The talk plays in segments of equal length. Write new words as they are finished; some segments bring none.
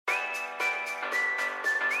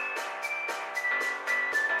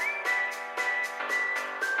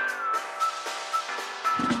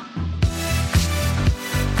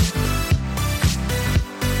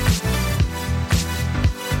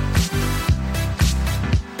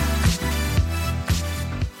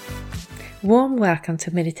Warm welcome to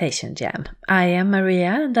Meditation Jam. I am Maria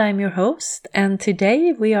and I'm your host, and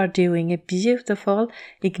today we are doing a beautiful,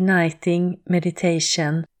 igniting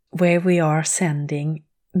meditation where we are sending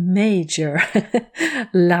major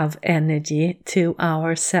love energy to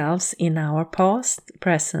ourselves in our past,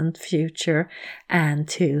 present, future, and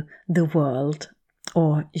to the world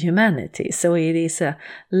or humanity. So it is a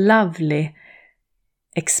lovely,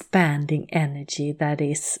 expanding energy that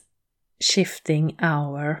is shifting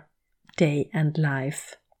our day and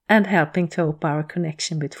life and helping to open our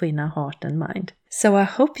connection between our heart and mind. So I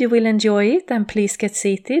hope you will enjoy it, and please get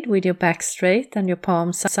seated with your back straight and your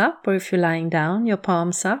palms up, or if you're lying down, your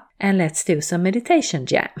palms up, and let's do some meditation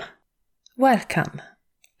jam. Welcome.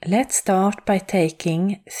 Let's start by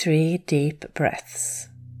taking 3 deep breaths.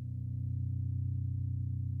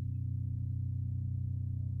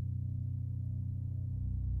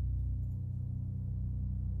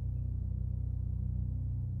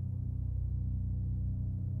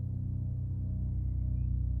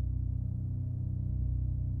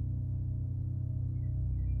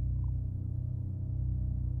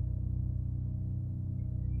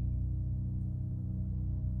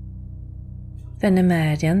 Then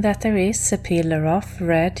imagine that there is a pillar of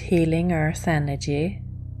red healing earth energy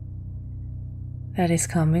that is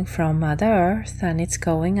coming from Mother Earth, and it's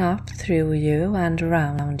going up through you and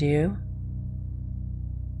around you,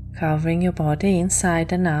 covering your body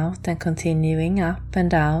inside and out and continuing up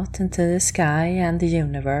and out into the sky and the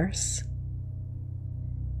universe.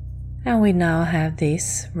 And we now have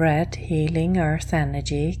this red healing earth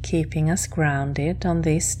energy keeping us grounded on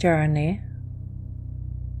this journey.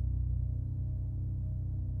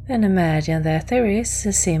 Then imagine that there is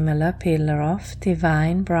a similar pillar of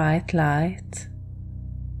divine bright light,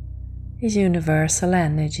 a universal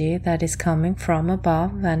energy that is coming from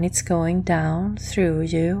above, and it's going down through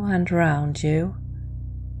you and around you,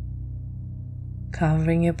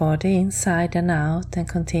 covering your body inside and out and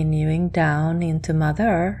continuing down into Mother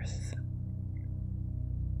Earth.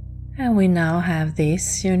 And we now have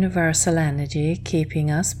this universal energy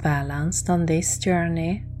keeping us balanced on this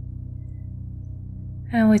journey.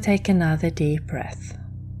 And we take another deep breath.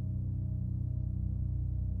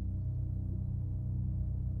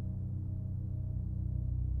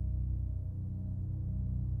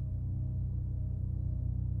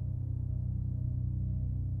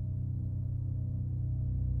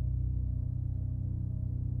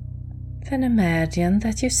 Then imagine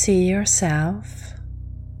that you see yourself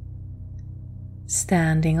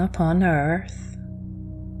standing upon earth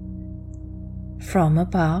from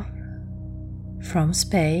above, from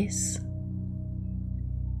space,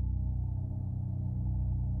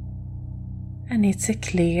 and it's a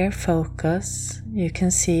clear focus. You can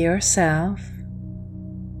see yourself.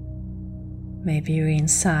 Maybe you're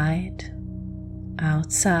inside,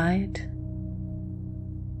 outside.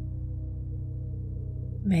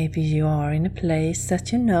 Maybe you are in a place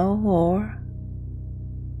that you know, or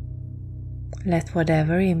let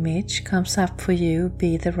whatever image comes up for you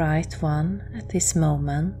be the right one at this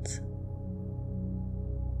moment.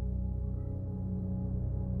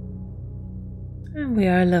 And we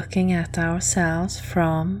are looking at ourselves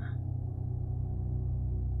from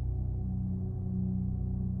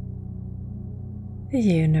the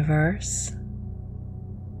universe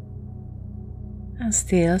and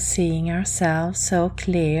still seeing ourselves so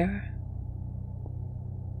clear.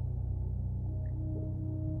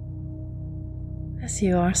 As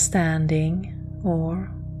you are standing,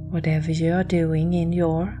 or whatever you are doing in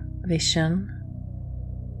your vision.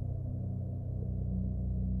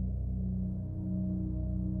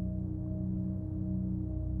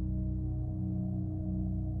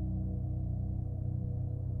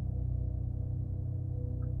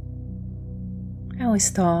 And we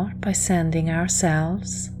start by sending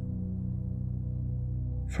ourselves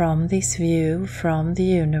from this view from the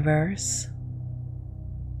universe,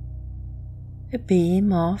 a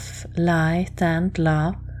beam of light and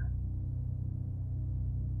love,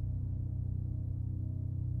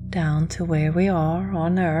 down to where we are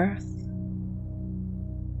on earth.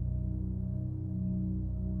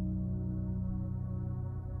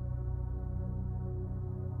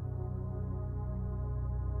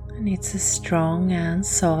 And it's a strong and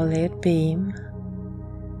solid beam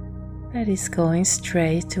that is going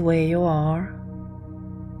straight to where you are,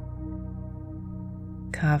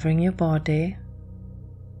 covering your body.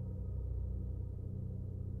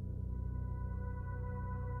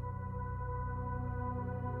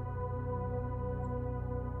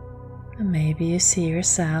 And maybe you see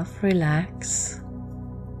yourself relax.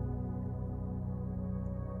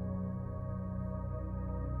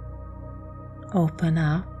 Open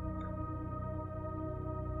up.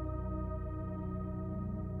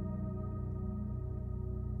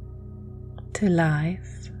 to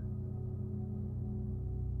life.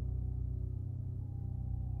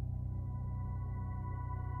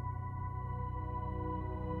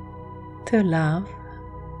 To love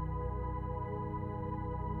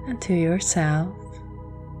and to yourself.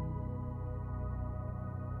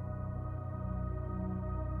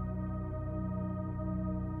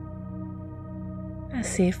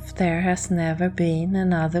 As if there has never been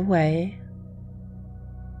another way.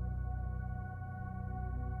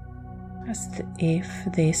 As if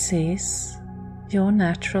this is your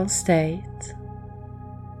natural state,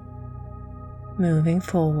 moving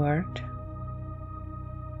forward.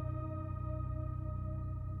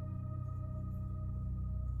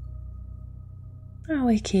 And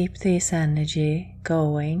we keep this energy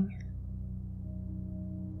going.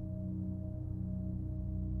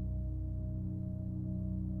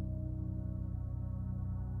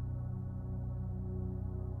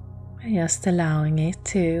 And just allowing it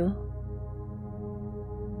to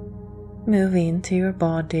move into your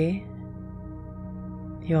body,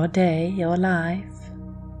 your day, your life.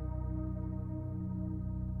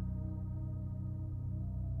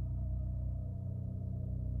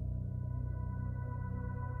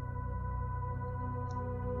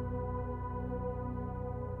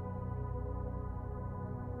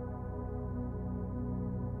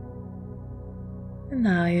 And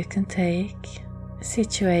now you can take a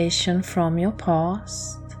situation from your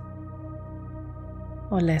past,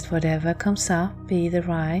 or let whatever comes up be the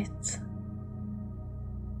right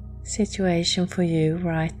situation for you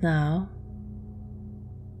right now.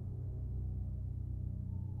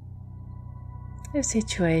 A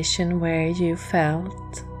situation where you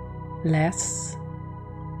felt less,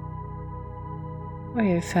 where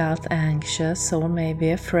you felt anxious or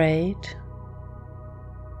maybe afraid,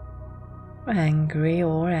 or angry,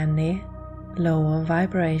 or any lower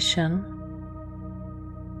vibration.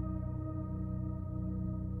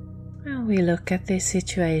 And we look at this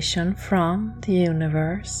situation from the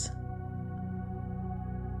universe.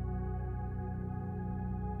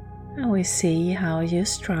 And we see how you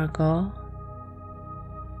struggle,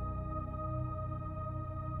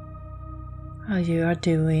 how you are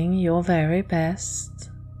doing your very best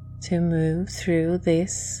to move through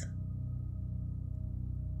this.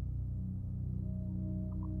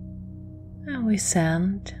 And we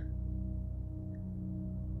send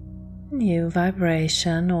a new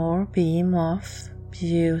vibration or beam of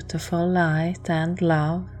beautiful light and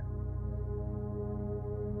love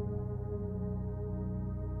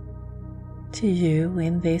to you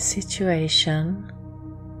in this situation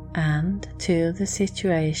and to the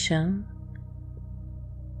situation.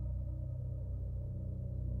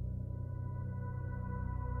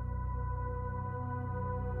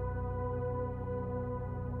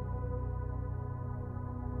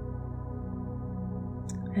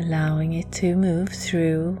 Allowing it to move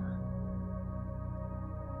through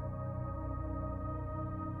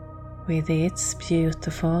with its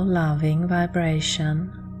beautiful, loving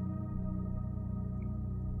vibration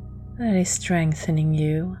that is strengthening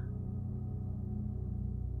you,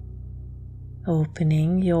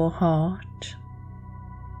 opening your heart,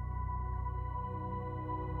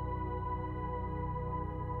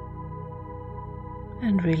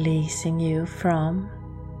 and releasing you from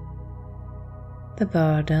the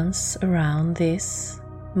burdens around this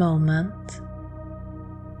moment.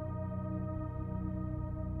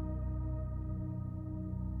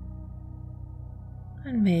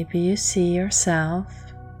 And maybe you see yourself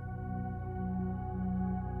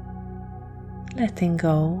letting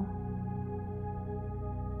go,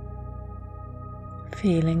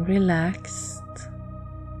 feeling relaxed,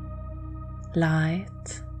 light,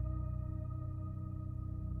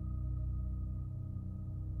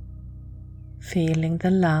 feeling the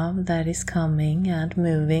love that is coming and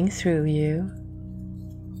moving through you.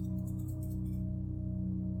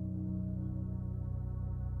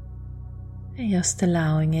 And just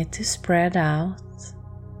allowing it to spread out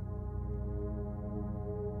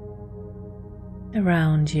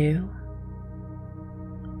around you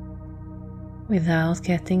without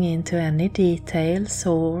getting into any details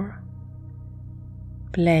or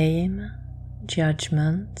blame,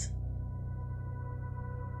 judgment.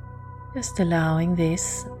 Just allowing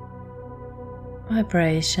this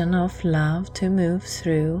vibration of love to move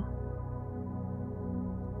through,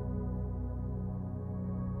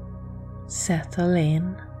 settle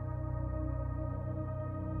in,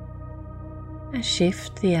 and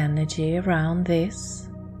shift the energy around this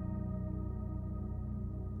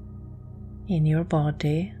in your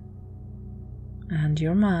body and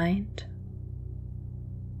your mind.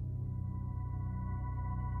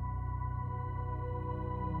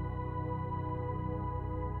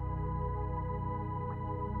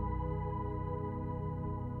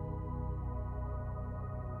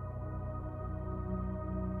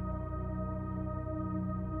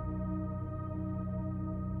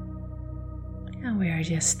 And we are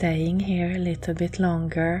just staying here a little bit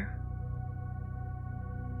longer,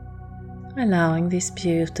 allowing this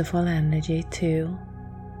beautiful energy to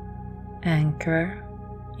anchor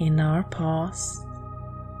in our past.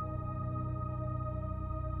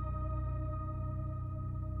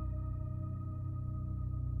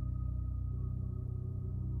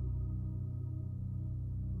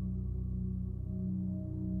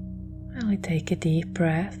 And we take a deep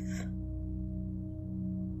breath.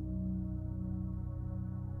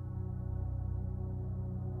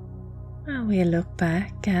 And we look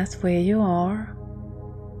back at where you are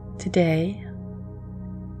today,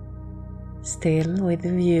 still with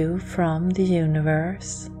a view from the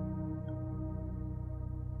universe,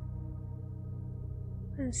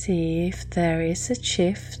 and see if there is a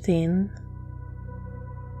shift in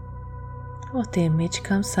what image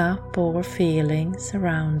comes up or feelings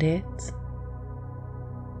around it.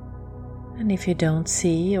 And if you don't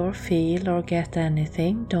see or feel or get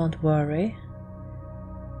anything, don't worry.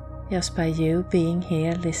 Just by you being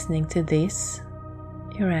here listening to this,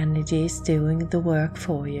 your energy is doing the work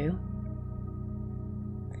for you.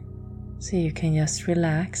 So you can just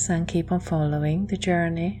relax and keep on following the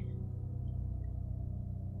journey.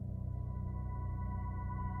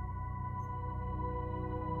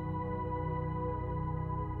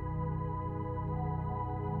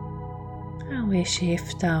 And we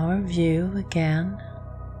shift our view again.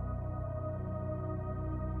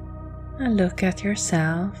 And look at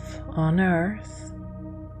yourself on Earth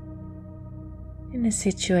in a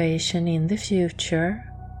situation in the future.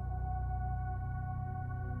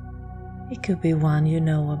 It could be one you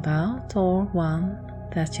know about or one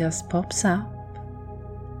that just pops up.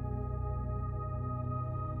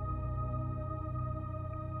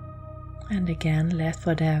 And again, let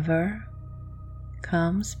whatever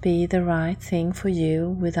comes be the right thing for you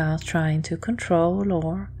without trying to control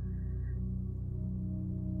or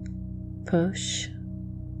push.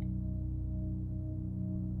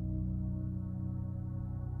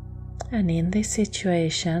 And in this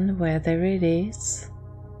situation, whether it is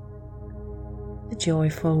a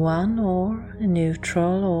joyful one or a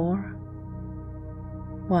neutral or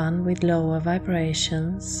one with lower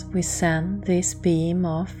vibrations, we send this beam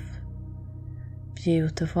of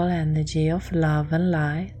beautiful energy of love and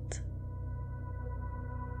light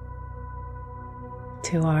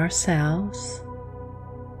to ourselves.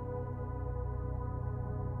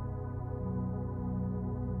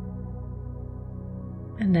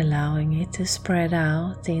 And allowing it to spread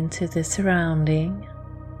out into the surrounding,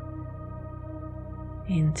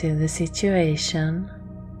 into the situation.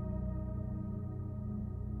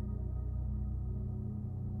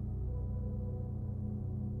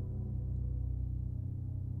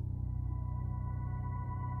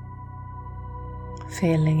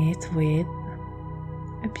 Filling it with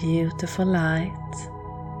a beautiful light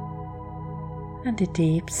and a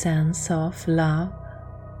deep sense of love.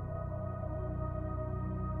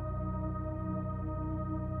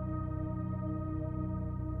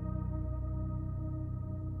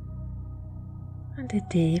 And a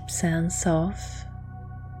deep sense of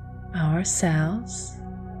ourselves,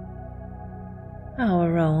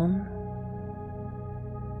 our own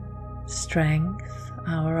strength,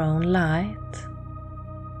 our own light,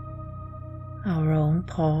 our own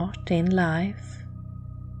part in life,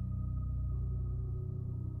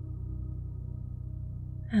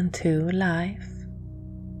 and to life.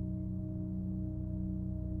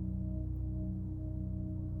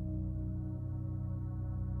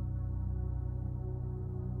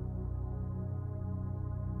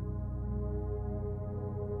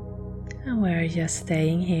 And we're just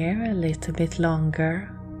staying here a little bit longer,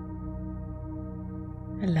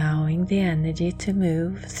 allowing the energy to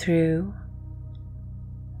move through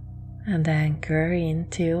and anchor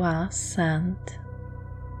into us and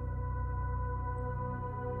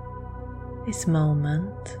this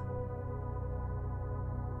moment.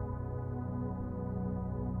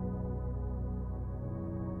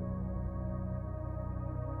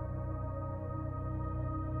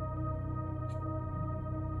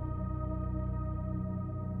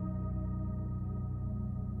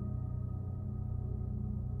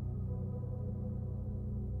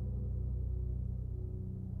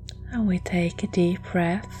 And we take a deep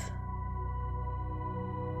breath.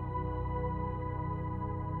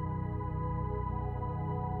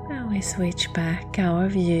 And we switch back our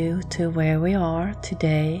view to where we are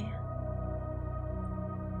today.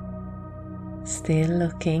 Still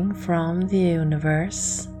looking from the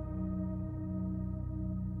universe.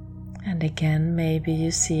 And again, maybe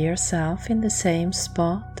you see yourself in the same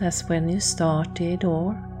spot as when you started,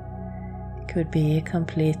 or it could be a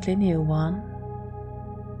completely new one.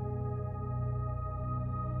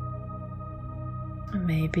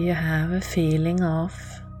 Maybe you have a feeling of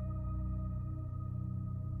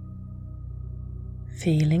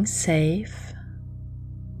feeling safe,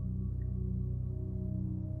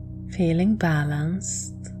 feeling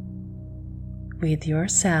balanced with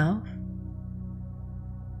yourself.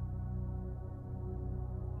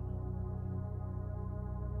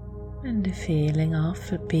 And the feeling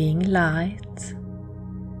of being light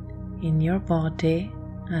in your body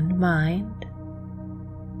and mind.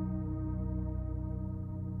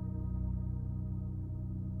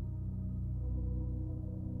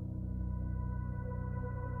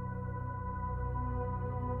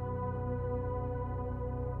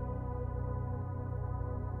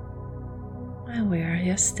 And we are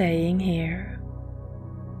just staying here,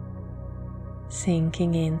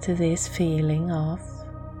 sinking into this feeling of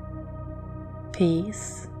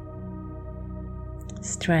peace,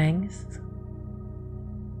 strength,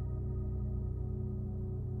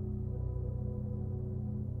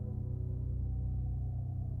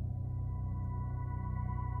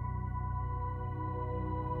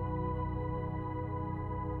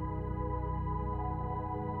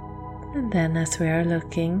 and then as we are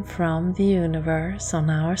looking from the universe on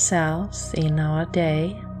ourselves in our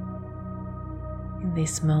day, in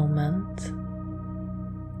this moment,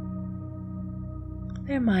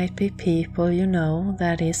 there might be people you know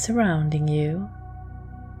that is surrounding you,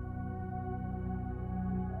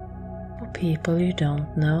 or people you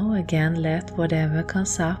don't know. Again, let whatever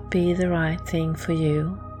comes up be the right thing for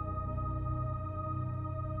you.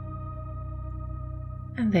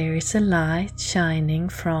 And there is a light shining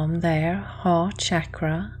from their heart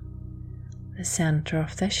chakra, the center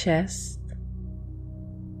of the chest,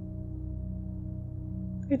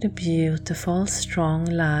 with a beautiful strong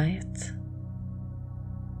light.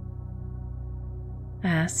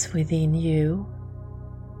 As within you,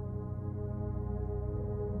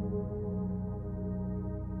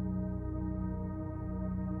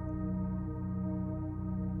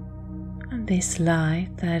 and this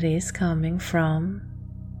light that is coming from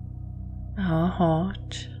our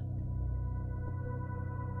heart,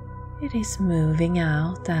 it is moving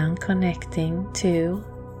out and connecting to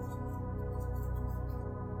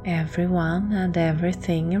everyone and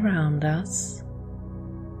everything around us.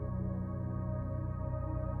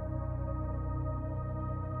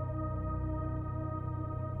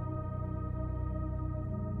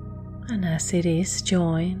 And as it is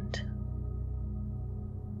joined,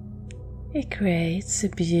 it creates a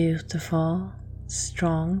beautiful,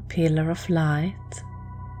 strong pillar of light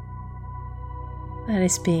that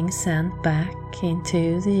is being sent back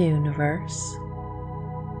into the universe.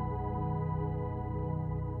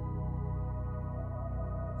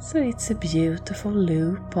 So it's a beautiful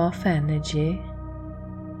loop of energy,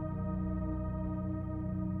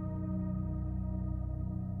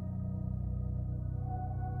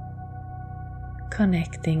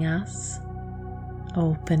 connecting us,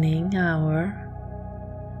 opening our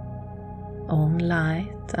own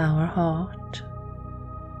light, our heart,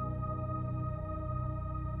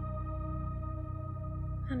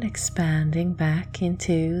 and expanding back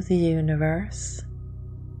into the universe.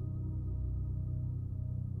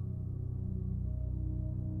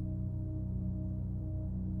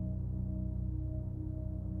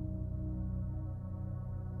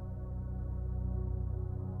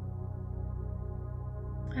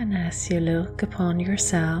 And as you look upon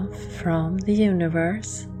yourself from the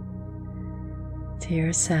universe to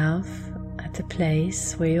yourself at the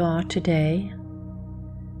place where you are today,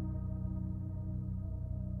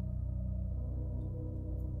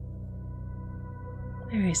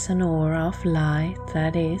 there is an aura of light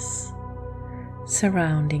that is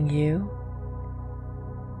surrounding you.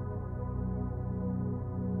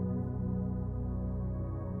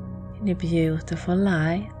 In a beautiful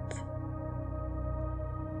light.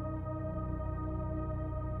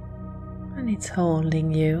 And it's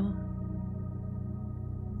holding you,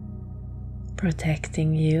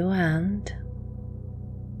 protecting you, and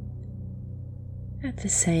at the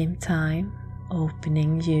same time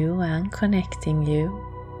opening you and connecting you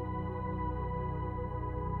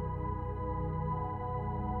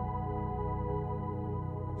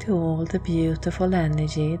to all the beautiful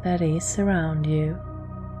energy that is around you,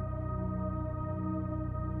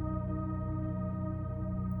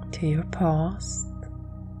 to your past,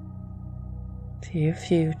 to your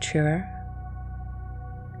future,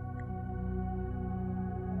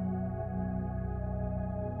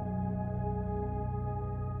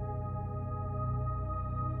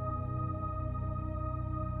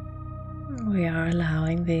 we are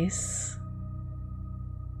allowing this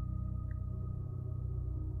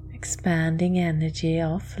expanding energy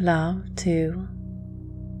of love to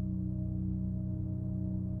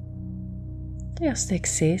just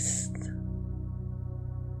exist,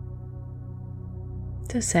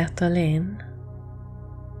 to settle in.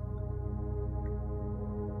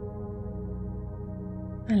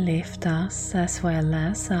 And lift us as well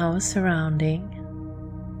as our surrounding.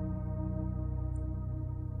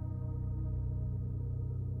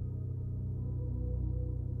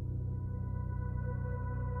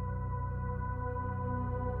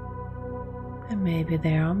 And maybe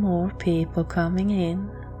there are more people coming in,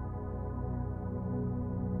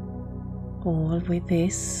 all with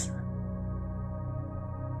this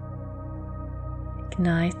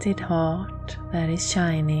ignited heart that is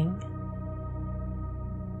shining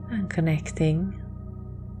and connecting.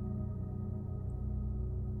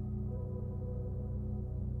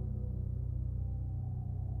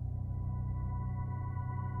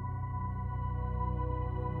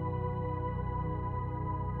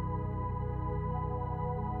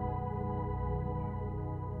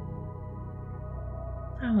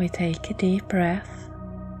 And we take a deep breath.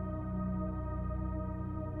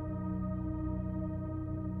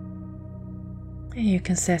 And you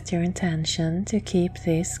can set your intention to keep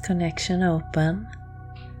this connection open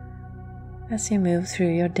as you move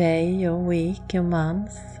through your day, your week, your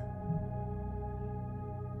month.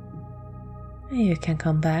 And you can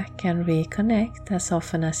come back and reconnect as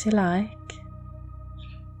often as you like.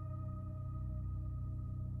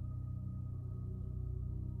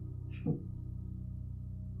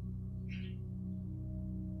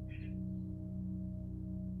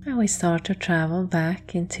 And we start to travel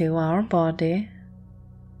back into our body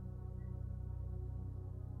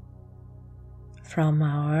from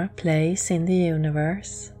our place in the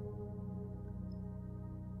universe.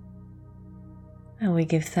 And we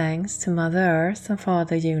give thanks to Mother Earth and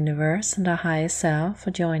Father Universe and our higher self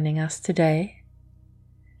for joining us today.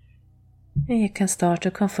 And you can start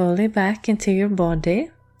to come fully back into your body.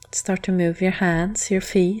 Start to move your hands, your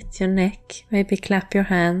feet, your neck, maybe clap your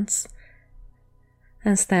hands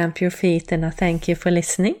and stamp your feet, and I thank you for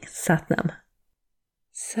listening. Satnam.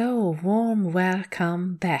 So, warm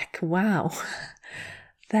welcome back. Wow,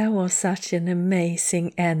 that was such an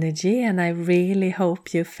amazing energy, and I really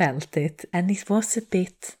hope you felt it. And it was a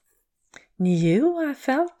bit new, I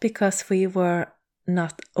felt, because we were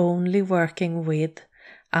not only working with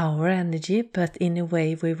our energy, but in a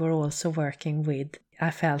way we were also working with, I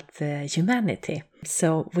felt, humanity.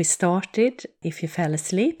 So we started, if you fell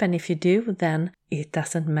asleep, and if you do, then it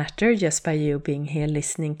doesn't matter just by you being here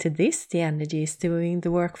listening to this. The energy is doing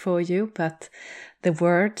the work for you, but the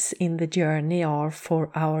words in the journey are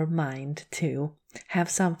for our mind to have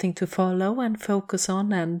something to follow and focus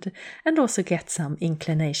on, and also get some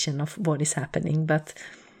inclination of what is happening. But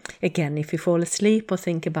again, if you fall asleep or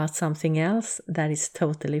think about something else, that is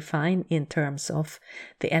totally fine in terms of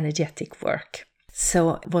the energetic work.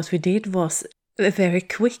 So what we did was a very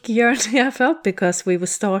quick journey, I felt, because we were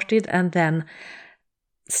started and then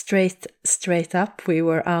straight up we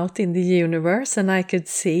were out in the universe, and I could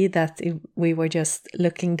see that we were just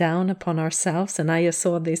looking down upon ourselves, and I just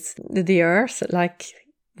saw the earth, like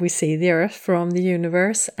we see the earth from the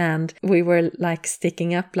universe, and we were like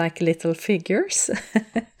sticking up like little figures.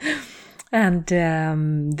 And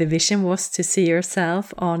the vision was to see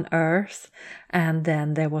yourself on earth, and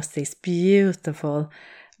then there was this beautiful,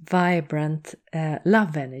 vibrant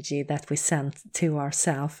love energy that we sent to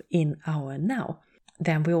ourselves in our now.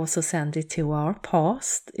 Then we also send it to our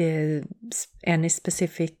past, any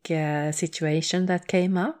specific situation that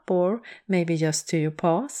came up, or maybe just to your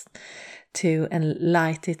past, to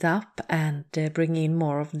light it up and bring in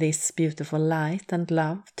more of this beautiful light and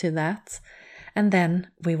love to that. And then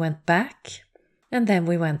we went back, and then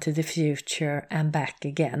we went to the future and back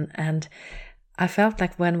again. And I felt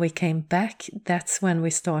like when we came back, that's when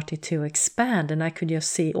we started to expand, and I could just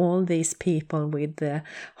see all these people with the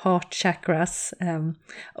heart chakras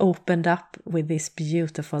opened up with this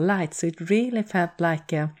beautiful light. So it really felt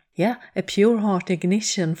like a pure heart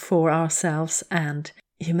ignition for ourselves and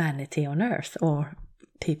humanity on earth, or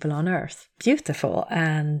people on earth. Beautiful.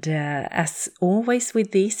 And as always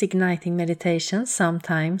with these igniting meditations,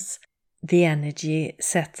 sometimes the energy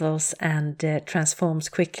settles and transforms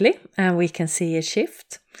quickly, and we can see a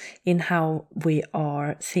shift in how we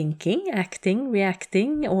are thinking, acting,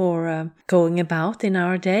 reacting, or going about in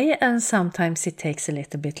our day. And sometimes it takes a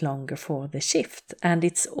little bit longer for the shift, and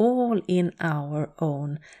it's all in our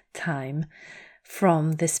own time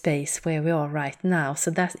from the space where we are right now.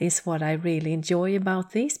 So that is what I really enjoy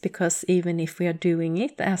about this, because even if we are doing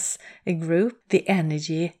it as a group, the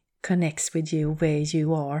energy connects with you where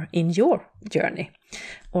you are in your journey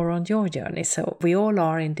or on your journey. So we all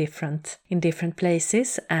are in different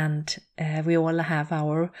places, and we all have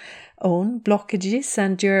our own blockages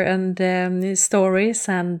and stories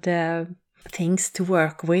and things to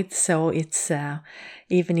work with. So it's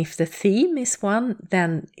even if the theme is one,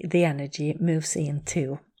 then the energy moves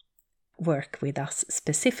into work with us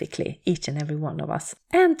specifically, each and every one of us.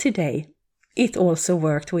 And today it also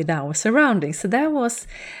worked with our surroundings. So that was,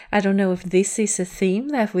 I don't know if this is a theme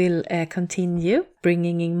that will continue,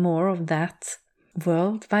 bringing in more of that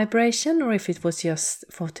world vibration, or if it was just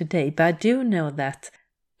for today. But I do know that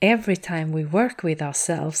every time we work with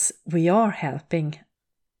ourselves, we are helping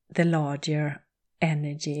the larger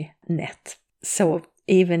energy net. So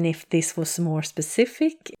even if this was more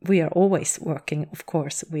specific, we are always working, of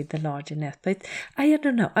course, with the larger net. But I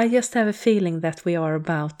don't know, I just have a feeling that we are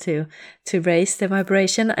about to raise the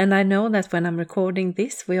vibration. And I know that when I'm recording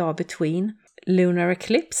this, we are between lunar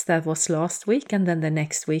eclipse that was last week, and then the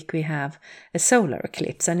next week we have a solar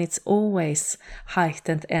eclipse, and it's always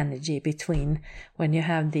heightened energy between when you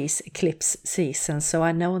have these eclipse seasons. So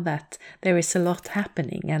I know that there is a lot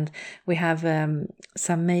happening, and we have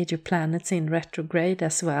some major planets in retrograde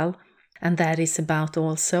as well, and that is about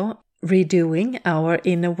also redoing our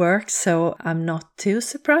inner work. So I'm not too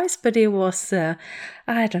surprised, but it was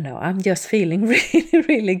I don't know, I'm just feeling really,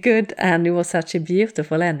 really good, and it was such a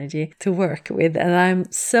beautiful energy to work with. And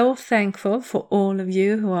I'm so thankful for all of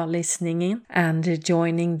you who are listening in and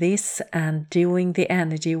joining this and doing the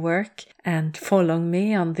energy work and following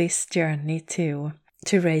me on this journey to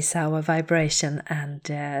raise our vibration and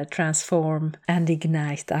transform and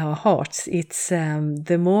ignite our hearts. It's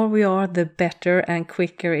the more we are, the better and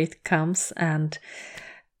quicker it comes, and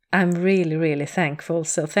I'm really, really thankful.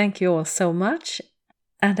 So thank you all so much.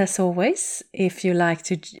 And as always, if you like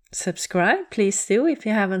to subscribe, please do if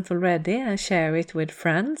you haven't already, and share it with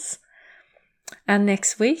friends. And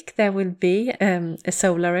next week there will be a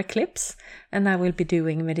solar eclipse, and I will be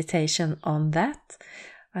doing meditation on that.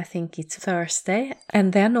 I think it's Thursday.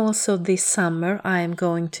 And then also this summer I am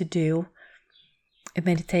going to do a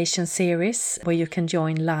meditation series where you can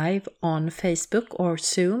join live on Facebook or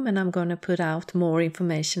Zoom, and I'm going to put out more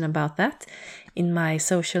information about that in my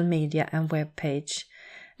social media and webpage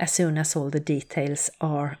as soon as all the details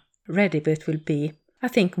are ready. But it will be, I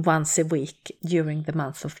think, once a week during the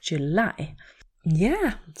month of July.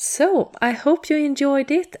 Yeah, so I hope you enjoyed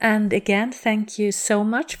it, and again, thank you so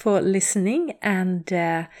much for listening, and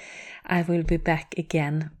I will be back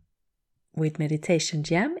again with Meditation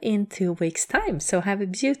Jam in 2 weeks' time. So have a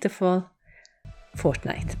beautiful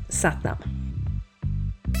fortnight. Satnam.